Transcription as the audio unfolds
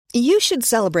You should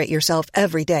celebrate yourself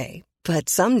every day, but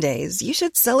some days you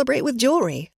should celebrate with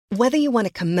jewelry. Whether you want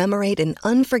to commemorate an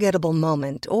unforgettable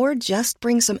moment or just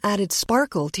bring some added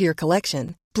sparkle to your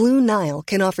collection, Blue Nile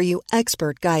can offer you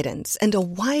expert guidance and a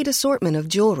wide assortment of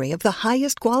jewelry of the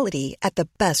highest quality at the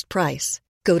best price.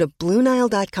 Go to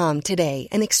BlueNile.com today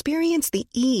and experience the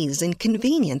ease and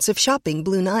convenience of shopping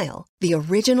Blue Nile, the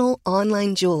original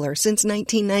online jeweler since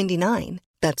 1999.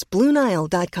 That's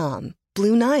BlueNile.com.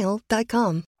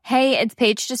 BlueNile.com. Hey, it's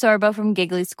Paige DeSorbo from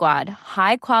Giggly Squad.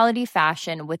 High quality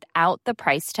fashion without the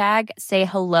price tag. Say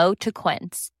hello to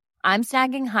Quince. I'm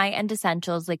snagging high-end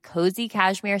essentials like cozy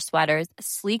cashmere sweaters,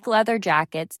 sleek leather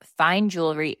jackets, fine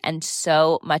jewelry, and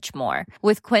so much more.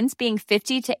 With Quince being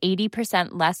 50 to 80%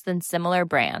 less than similar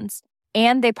brands.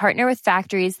 And they partner with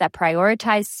factories that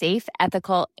prioritize safe,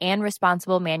 ethical, and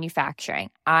responsible manufacturing.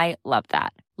 I love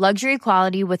that. Luxury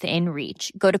quality within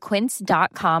reach. Go to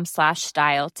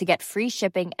quince.com/style to get free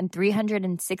shipping and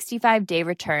 365-day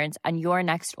returns on your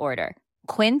next order.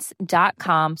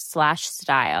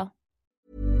 Quince.com/style.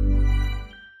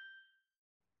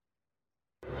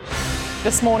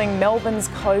 This morning, Melbourne's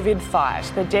COVID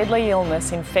fight. The deadly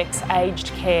illness infects aged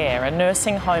care, a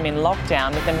nursing home in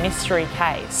lockdown with a mystery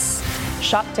case.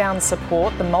 Shutdown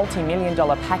support, the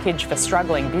multi-million-dollar package for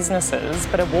struggling businesses,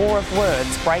 but a war of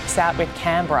words breaks out with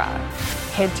Canberra.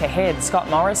 Head-to-head, Scott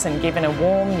Morrison given a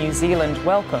warm New Zealand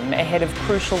welcome ahead of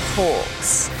crucial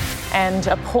talks. And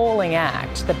appalling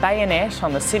act, the bayonet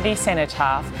on the Sydney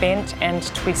cenotaph bent and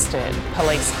twisted.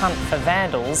 Police hunt for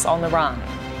vandals on the run.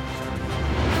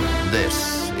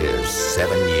 This is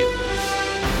 7 News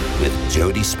with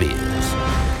Jody Spears.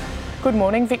 Good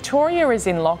morning. Victoria is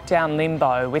in lockdown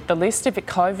limbo with the list of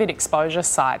COVID exposure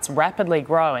sites rapidly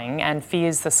growing and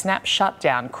fears the snap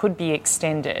shutdown could be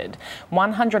extended.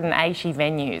 180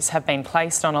 venues have been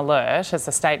placed on alert as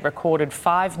the state recorded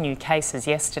 5 new cases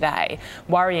yesterday.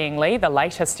 Worryingly, the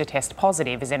latest to test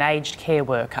positive is an aged care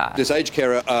worker. This aged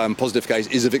care positive case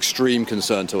is of extreme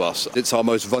concern to us. It's our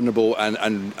most vulnerable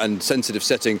and sensitive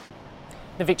setting.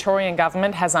 The Victorian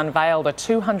government has unveiled a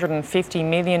 $250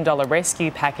 million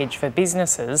rescue package for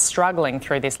businesses struggling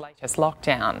through this latest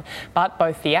lockdown. But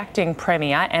both the acting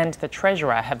Premier and the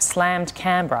Treasurer have slammed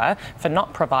Canberra for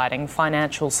not providing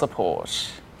financial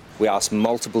support. We asked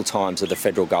multiple times of the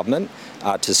federal government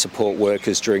to support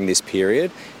workers during this period,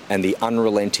 and the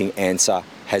unrelenting answer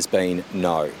has been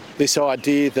no. This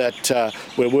idea that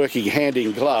we're working hand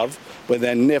in glove when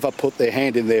they never put their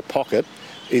hand in their pocket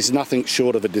is nothing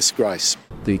short of a disgrace.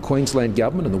 The Queensland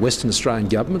government and the Western Australian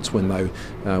governments, when they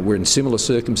were in similar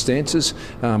circumstances,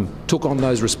 took on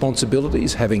those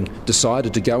responsibilities, having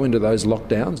decided to go into those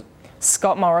lockdowns.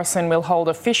 Scott Morrison will hold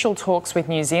official talks with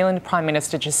New Zealand Prime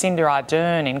Minister Jacinda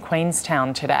Ardern in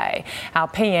Queenstown today. Our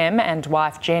PM and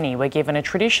wife Jenny were given a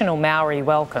traditional Maori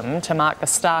welcome to mark the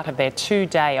start of their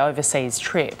 2-day overseas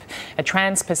trip. A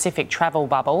Trans-Pacific travel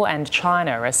bubble and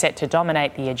China are set to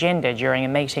dominate the agenda during a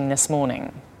meeting this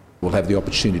morning. We'll have the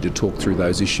opportunity to talk through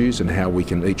those issues and how we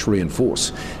can each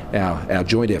reinforce our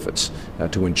joint efforts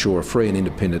to ensure a free and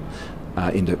independent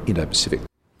Indo-Pacific.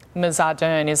 Ms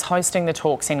Ardern is hosting the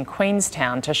talks in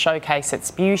Queenstown to showcase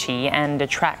its beauty and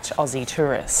attract Aussie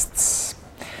tourists.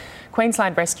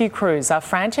 Queensland rescue crews are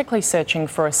frantically searching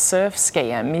for a surf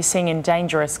skier missing in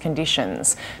dangerous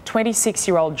conditions.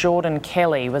 26-year-old Jordan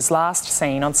Kelly was last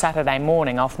seen on Saturday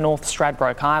morning off North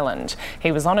Stradbroke Island.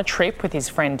 He was on a trip with his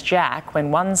friend Jack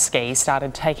when one ski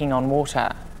started taking on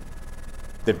water.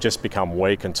 They've just become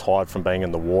weak and tired from being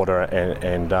in the water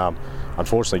and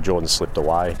unfortunately Jordan slipped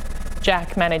away.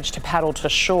 Jack managed to paddle to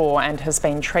shore and has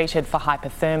been treated for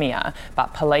hypothermia,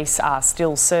 but police are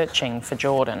still searching for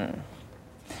Jordan.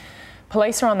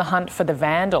 Police are on the hunt for the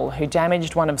vandal who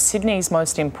damaged one of Sydney's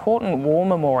most important war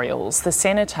memorials, the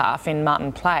cenotaph in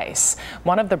Martin Place.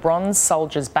 One of the bronze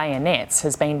soldiers' bayonets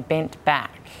has been bent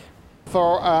back.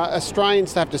 For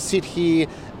Australians to have to sit here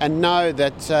and know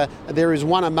that there is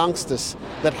one amongst us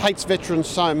that hates veterans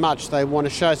so much they want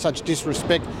to show such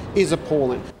disrespect is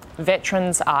appalling.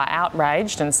 Veterans are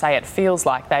outraged and say it feels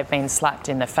like they've been slapped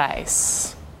in the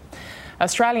face.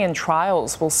 Australian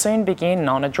trials will soon begin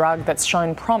on a drug that's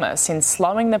shown promise in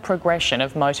slowing the progression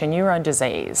of motor neurone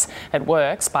disease. It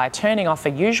works by turning off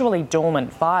a usually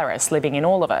dormant virus living in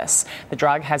all of us. The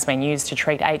drug has been used to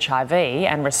treat HIV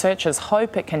and researchers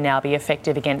hope it can now be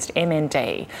effective against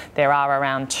MND. There are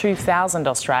around 2,000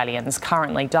 Australians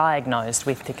currently diagnosed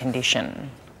with the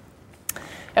condition.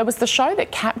 It was the show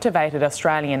that captivated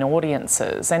Australian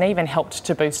audiences and even helped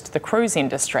to boost the cruise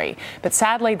industry. But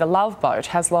sadly, the Love Boat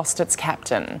has lost its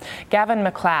captain. Gavin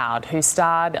McLeod, who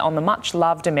starred on the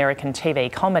much-loved American TV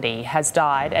comedy, has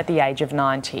died at the age of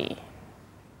 90.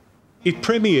 It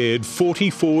premiered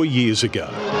 44 years ago.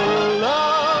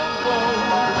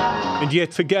 And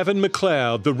yet for Gavin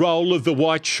McLeod, the role of the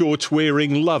white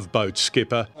shorts-wearing Love Boat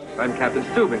skipper I'm Captain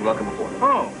Stubing. Welcome aboard.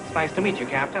 Oh, it's nice to meet you,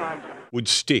 Captain. would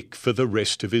stick for the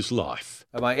rest of his life.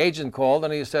 My agent called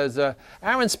and he says,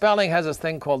 Aaron Spelling has this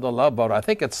thing called the Love Boat. I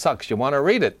think it sucks. You want to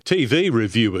read it? TV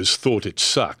reviewers thought it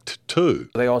sucked too.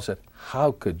 They all said,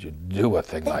 how could you do a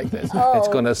thing like this? It's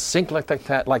going to sink like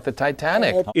the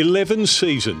Titanic. 11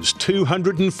 seasons,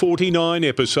 249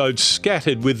 episodes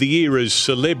scattered with the era's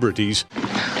celebrities.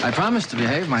 I promised to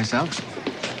behave myself.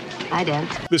 I did.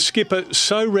 The skipper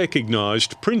so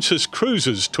recognised Princess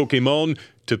Cruises took him on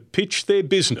to pitch their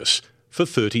business for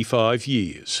 35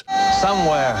 years.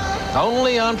 Somewhere,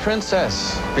 only on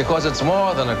Princess, because it's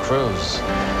more than a cruise.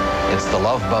 It's the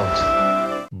Love Boat.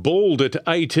 Bald at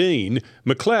 18,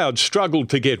 McLeod struggled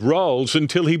to get roles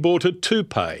until he bought a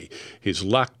toupee. His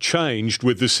luck changed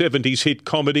with the 70s hit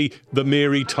comedy The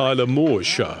Mary Tyler Moore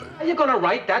Show. How are you going to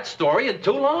write that story in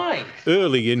 2 lines?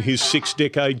 Early in his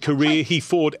 6-decade career, he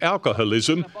fought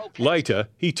alcoholism. Later,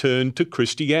 he turned to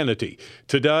Christianity.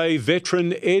 Today,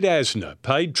 veteran Ed Asner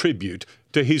paid tribute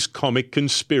to his comic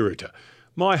conspirator.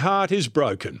 My heart is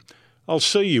broken. I'll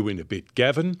see you in a bit,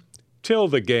 Gavin. Tell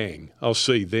the gang I'll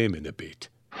see them in a bit.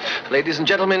 Ladies and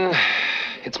gentlemen,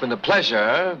 it's been a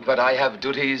pleasure, but I have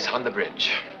duties on the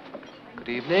bridge. Good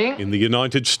evening. In the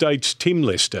United States, Tim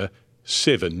Lester,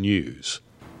 7 News.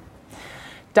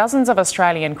 Dozens of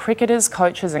Australian cricketers,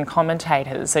 coaches and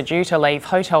commentators are due to leave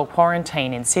hotel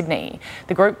quarantine in Sydney.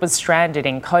 The group was stranded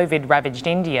in COVID-ravaged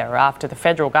India after the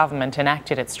federal government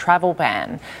enacted its travel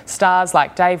ban. Stars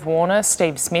like Dave Warner,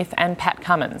 Steve Smith and Pat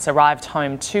Cummins arrived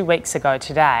home 2 weeks ago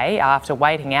today after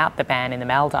waiting out the ban in the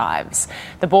Maldives.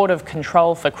 The Board of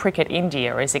Control for Cricket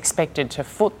India is expected to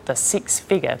foot the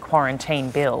 6-figure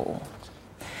quarantine bill.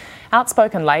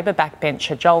 Outspoken Labor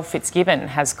backbencher Joel Fitzgibbon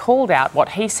has called out what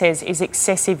he says is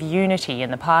excessive unity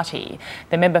in the party.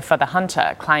 The member for the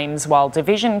Hunter claims while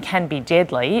division can be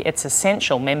deadly, it's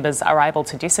essential members are able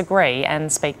to disagree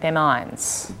and speak their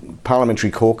minds.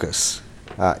 Parliamentary caucus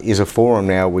is a forum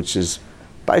now which is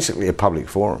basically a public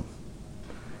forum,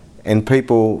 and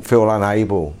people feel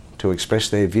unable to express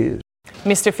their views.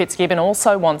 Mr Fitzgibbon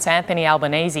also wants Anthony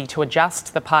Albanese to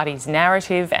adjust the party's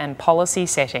narrative and policy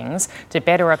settings to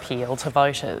better appeal to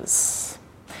voters.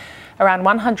 Around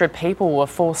 100 people were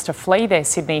forced to flee their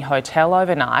Sydney hotel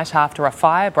overnight after a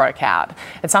fire broke out.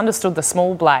 It's understood the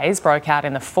small blaze broke out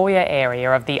in the foyer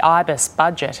area of the Ibis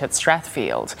Budget at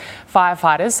Strathfield.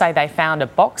 Firefighters say they found a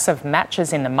box of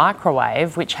matches in the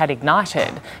microwave which had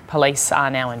ignited. Police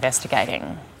are now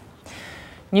investigating.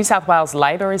 New South Wales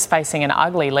Labor is facing an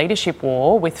ugly leadership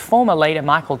war, with former leader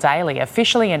Michael Daly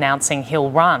officially announcing he'll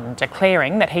run,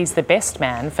 declaring that he's the best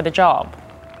man for the job.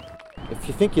 If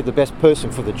you think you're the best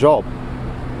person for the job,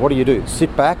 what do?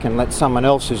 Sit back and let someone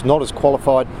else who's not as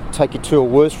qualified take you to a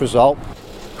worse result?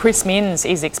 Chris Minns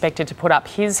is expected to put up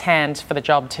his hand for the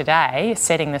job today,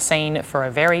 setting the scene for a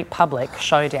very public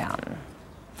showdown.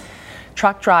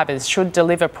 Truck drivers should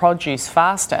deliver produce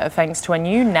faster thanks to a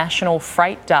new national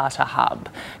freight data hub.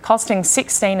 Costing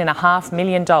 $16.5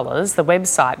 million, the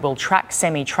website will track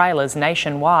semi-trailers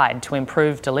nationwide to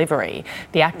improve delivery.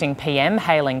 The acting PM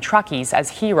hailing truckies as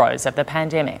heroes of the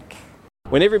pandemic.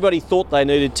 When everybody thought they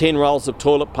needed 10 rolls of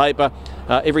toilet paper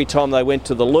every time they went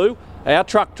to the loo, our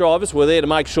truck drivers were there to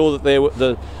make sure that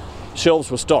the shelves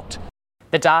were stocked.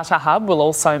 The data hub will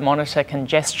also monitor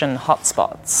congestion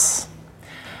hotspots.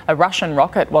 A Russian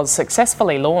rocket was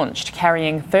successfully launched,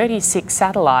 carrying 36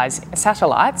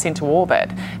 satellites into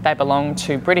orbit. They belong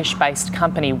to British-based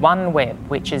company OneWeb,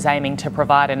 which is aiming to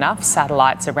provide enough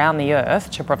satellites around the Earth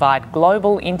to provide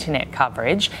global internet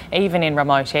coverage, even in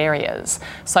remote areas.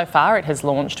 So far, it has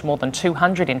launched more than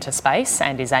 200 into space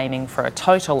and is aiming for a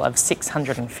total of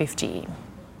 650.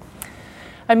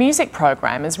 A music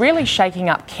program is really shaking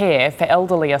up care for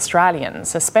elderly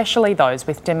Australians, especially those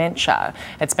with dementia.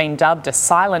 It's been dubbed a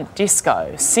silent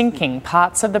disco, syncing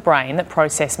parts of the brain that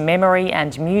process memory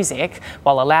and music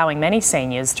while allowing many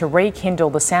seniors to rekindle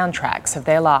the soundtracks of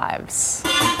their lives.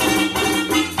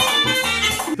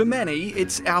 For many,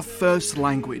 it's our first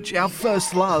language, our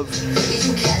first love.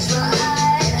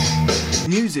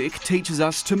 Music teaches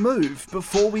us to move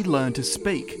before we learn to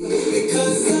speak.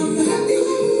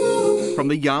 From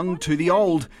the young to the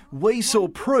old, we saw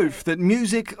proof that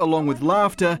music, along with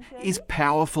laughter, is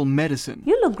powerful medicine.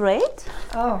 You look great.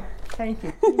 Oh, thank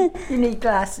you. You need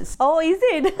glasses. Oh, is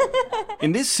it?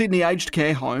 In this Sydney aged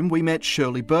care home, we met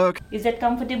Shirley Burke. Is that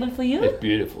comfortable for you? It's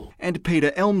beautiful. And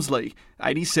Peter Elmsley,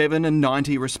 87 and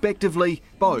 90 respectively,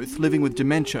 both living with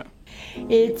dementia.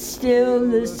 It's still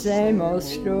the same old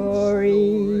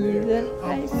story that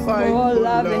I saw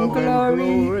love and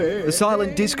glory. The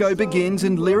silent disco begins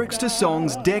and lyrics to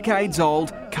songs decades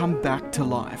old come back to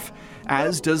life,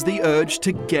 as does the urge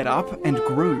to get up and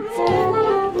groove.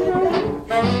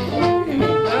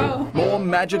 More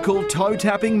magical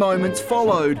toe-tapping moments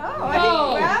followed,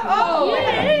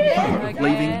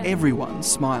 leaving everyone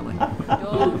smiling.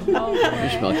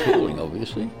 It's my calling,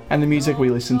 obviously. And the music we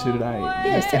listened to today,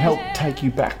 Yes, it helped take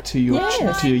you back to your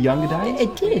younger days?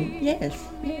 It did, yes.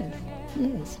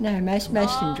 No, most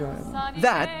enjoyable.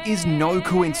 That is no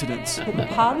coincidence. The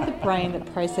part of the brain that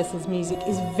processes music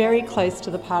is very close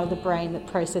to the part of the brain that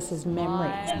processes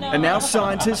memories. And now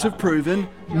scientists have proven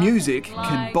music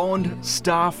can bond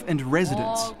staff and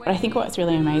residents. But I think what's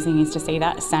really amazing is to see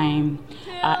that same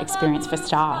experience for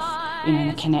staff,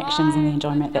 and the connections and the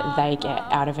enjoyment that they get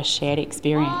out of a shared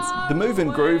experience. The Move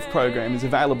and Groove program is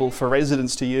available for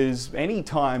residents to use any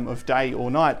time of day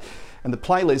or night, and the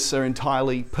playlists are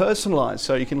entirely personalised,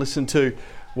 so you can listen to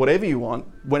whatever you want,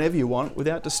 whenever you want,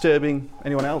 without disturbing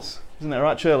anyone else. Isn't that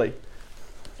right, Shirley?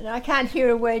 And I can't hear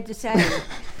a word to say.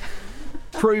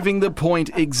 Proving the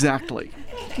point exactly.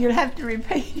 You'll have to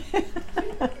repeat.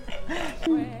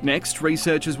 Next,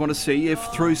 researchers want to see if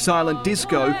through silent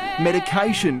disco,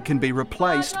 medication can be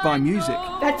replaced by music.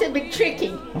 That's a bit tricky.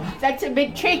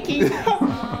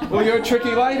 Well, you're a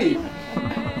tricky lady.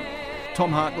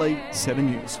 Tom Hartley,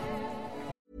 7 News.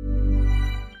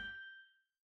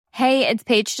 Hey, it's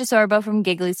Paige DeSorbo from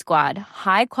Giggly Squad.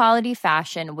 High quality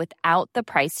fashion without the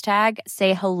price tag.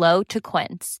 Say hello to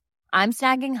Quince. I'm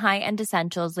snagging high-end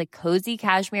essentials like cozy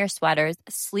cashmere sweaters,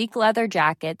 sleek leather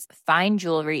jackets, fine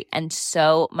jewelry, and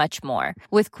so much more.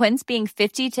 With Quince being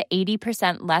 50 to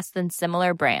 80% less than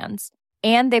similar brands.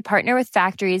 And they partner with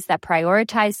factories that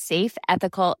prioritize safe,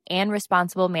 ethical, and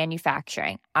responsible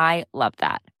manufacturing. I love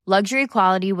that. Luxury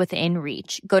quality within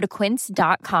reach. Go to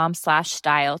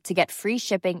quince.com/style to get free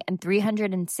shipping and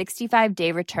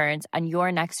 365-day returns on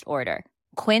your next order.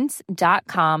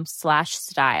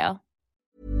 Quince.com/style.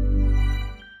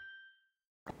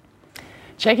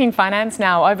 Checking finance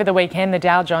now. Over the weekend, the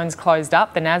Dow Jones closed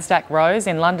up, the Nasdaq rose.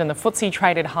 In London, the FTSE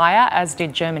traded higher, as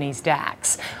did Germany's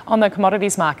DAX. On the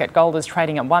commodities market, gold is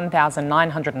trading at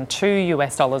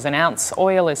 $1,902 an ounce.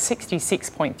 Oil is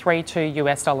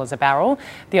 $66.32 a barrel.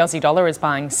 The Aussie dollar is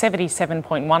buying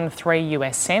 77.13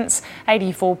 US cents,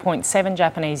 84.7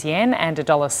 Japanese yen, and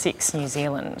 $1.06 New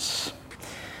Zealand.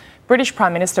 British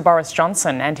Prime Minister Boris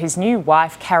Johnson and his new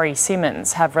wife Carrie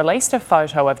Symonds have released a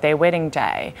photo of their wedding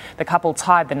day. The couple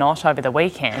tied the knot over the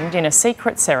weekend in a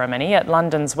secret ceremony at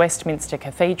London's Westminster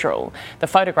Cathedral. The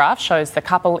photograph shows the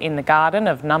couple in the garden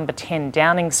of number 10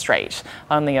 Downing Street.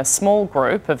 Only a small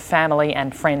group of family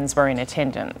and friends were in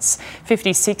attendance.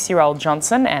 56-year-old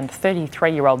Johnson and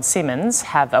 33-year-old Symonds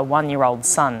have a 1-year-old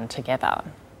son together.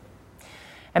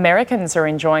 Americans are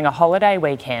enjoying a holiday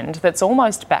weekend that's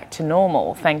almost back to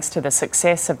normal thanks to the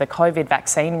success of the COVID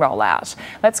vaccine rollout.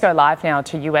 Let's go live now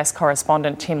to US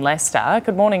correspondent Tim Lester.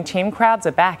 Good morning, Tim. Crowds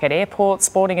are back at airports,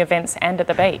 sporting events and at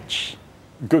the beach.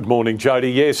 Good morning,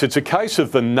 Jodie. Yes, it's a case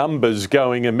of the numbers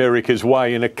going America's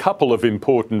way in a couple of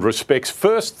important respects.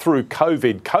 First, through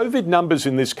COVID. COVID numbers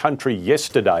in this country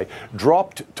yesterday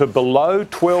dropped to below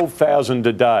 12,000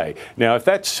 a day. Now, if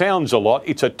that sounds a lot,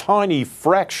 it's a tiny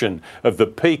fraction of the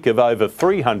peak of over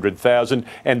 300,000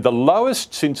 and the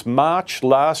lowest since March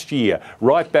last year,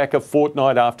 right back a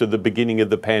fortnight after the beginning of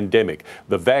the pandemic.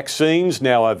 The vaccines,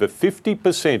 now over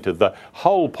 50% of the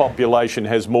whole population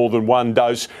has more than one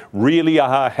dose, really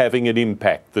are having an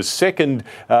impact. The second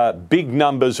big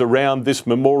numbers around this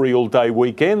Memorial Day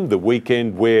weekend, the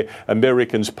weekend where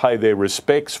Americans pay their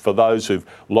respects for those who've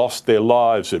lost their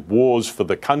lives at wars for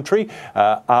the country,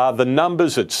 are the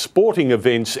numbers at sporting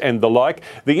events and the like.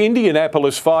 The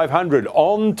Indianapolis 500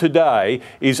 on today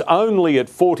is only at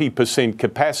 40%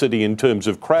 capacity in terms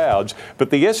of crowds, but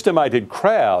the estimated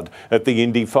crowd at the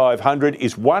Indy 500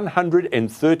 is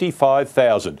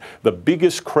 135,000, the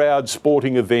biggest crowd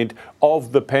sporting event of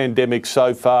the pandemic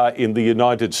so far in the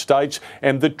United States,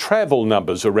 and the travel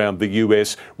numbers around the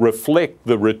US reflect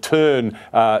the return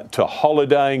to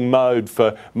holidaying mode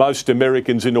for most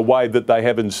Americans in a way that they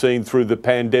haven't seen through the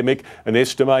pandemic. An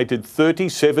estimated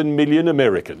 37 million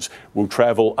Americans will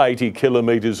travel 80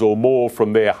 kilometres or more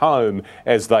from their home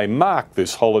as they mark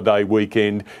this holiday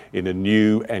weekend in a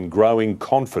new and growing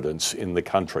confidence in the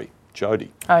country. Jodie.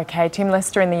 OK, Tim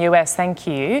Lester in the US, thank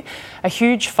you. A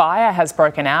huge fire has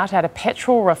broken out at a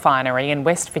petrol refinery in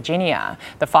West Virginia.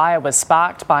 The fire was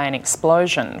sparked by an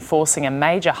explosion, forcing a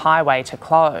major highway to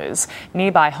close.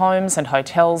 Nearby homes and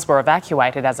hotels were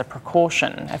evacuated as a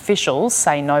precaution. Officials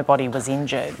say nobody was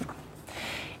injured.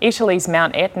 Italy's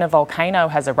Mount Etna volcano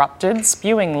has erupted,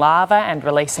 spewing lava and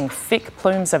releasing thick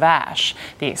plumes of ash.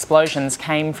 The explosions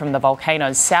came from the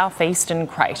volcano's southeastern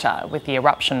crater, with the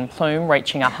eruption plume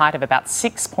reaching a height of about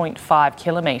 6.5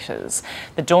 kilometres.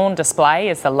 The dawn display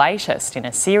is the latest in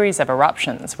a series of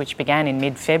eruptions which began in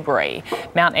mid-February.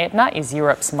 Mount Etna is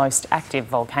Europe's most active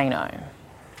volcano.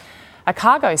 A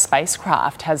cargo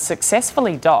spacecraft has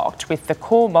successfully docked with the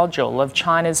core module of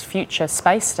China's future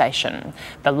space station.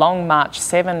 The Long March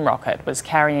 7 rocket was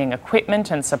carrying equipment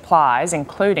and supplies,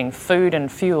 including food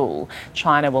and fuel.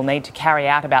 China will need to carry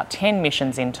out about 10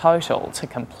 missions in total to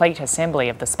complete assembly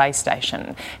of the space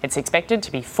station. It's expected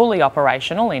to be fully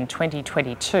operational in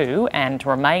 2022 and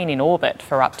remain in orbit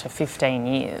for up to 15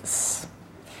 years.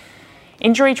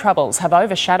 Injury troubles have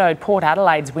overshadowed Port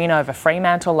Adelaide's win over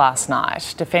Fremantle last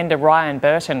night. Defender Ryan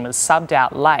Burton was subbed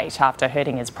out late after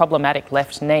hurting his problematic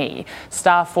left knee.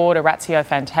 Star forward Orazio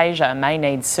Fantasia may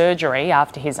need surgery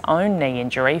after his own knee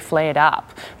injury flared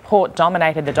up. Port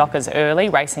dominated the Dockers early,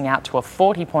 racing out to a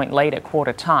 40-point lead at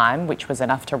quarter time, which was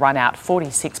enough to run out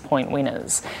 46-point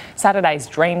winners. Saturday's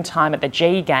dream time at the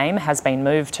G game has been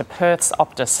moved to Perth's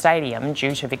Optus Stadium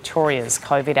due to Victoria's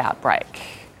COVID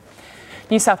outbreak.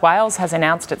 New South Wales has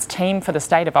announced its team for the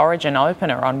State of Origin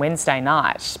opener on Wednesday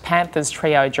night. Panthers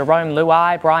trio Jerome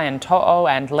Luai, Brian To'o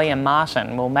and Liam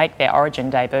Martin will make their Origin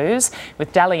debuts,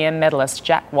 with Dally M medalist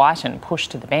Jack Whiten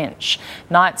pushed to the bench.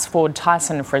 Knights forward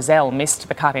Tyson Frizzell missed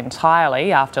the cut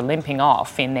entirely after limping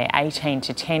off in their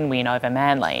 18-10 win over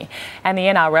Manly. And the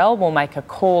NRL will make a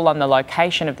call on the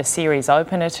location of the series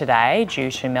opener today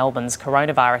due to Melbourne's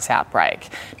coronavirus outbreak.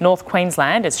 North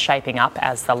Queensland is shaping up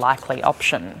as the likely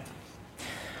option.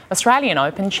 Australian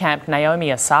Open champ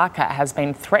Naomi Osaka has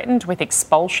been threatened with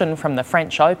expulsion from the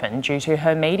French Open due to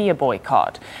her media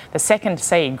boycott. The second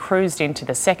seed cruised into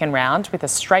the second round with a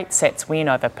straight sets win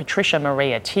over Patricia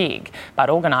Maria Tig, but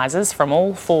organisers from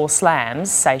all 4 slams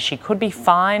say she could be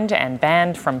fined and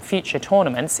banned from future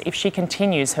tournaments if she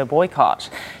continues her boycott.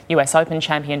 US Open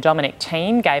champion Dominic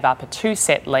Thiem gave up a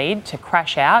 2-set lead to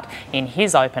crash out in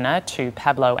his opener to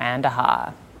Pablo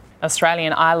Andujar.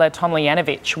 Australian Ayla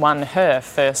Tomljanovic won her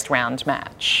first round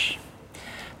match.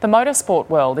 The motorsport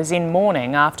world is in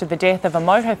mourning after the death of a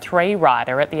Moto3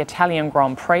 rider at the Italian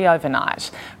Grand Prix overnight.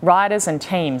 Riders and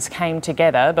teams came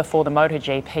together before the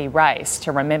MotoGP race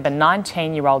to remember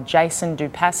 19-year-old Jason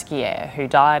Dupasquier, who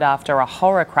died after a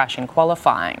horror crash in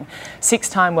qualifying.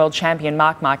 6-time world champion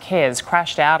Marc Marquez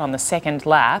crashed out on the second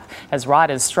lap as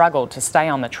riders struggled to stay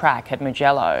on the track at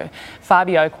Mugello.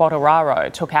 Fabio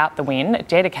Quartararo took out the win,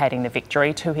 dedicating the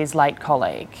victory to his late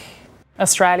colleague.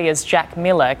 Australia's Jack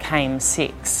Miller came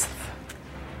 6th.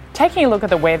 Taking a look at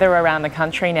the weather around the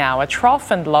country now, a trough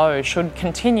and low should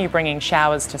continue bringing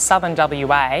showers to southern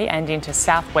WA and into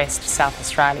southwest South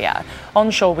Australia.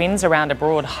 Onshore winds around a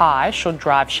broad high should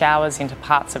drive showers into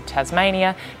parts of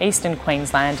Tasmania, eastern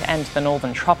Queensland and the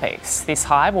northern tropics. This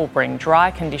high will bring dry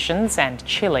conditions and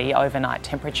chilly overnight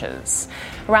temperatures.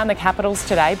 Around the capitals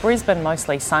today, Brisbane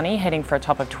mostly sunny, heading for a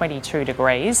top of 22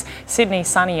 degrees. Sydney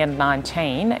sunny and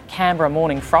 19. Canberra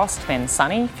morning frost, then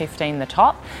sunny, 15 the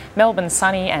top. Melbourne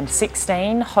sunny and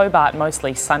 16. Hobart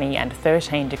mostly sunny and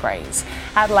 13 degrees.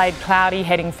 Adelaide cloudy,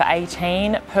 heading for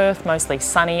 18. Perth mostly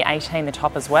sunny, 18 the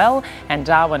top as well. And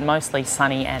Darwin mostly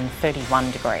sunny and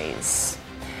 31 degrees.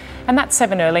 And that's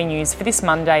 7 Early News for this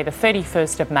Monday, the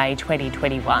 31st of May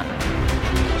 2021.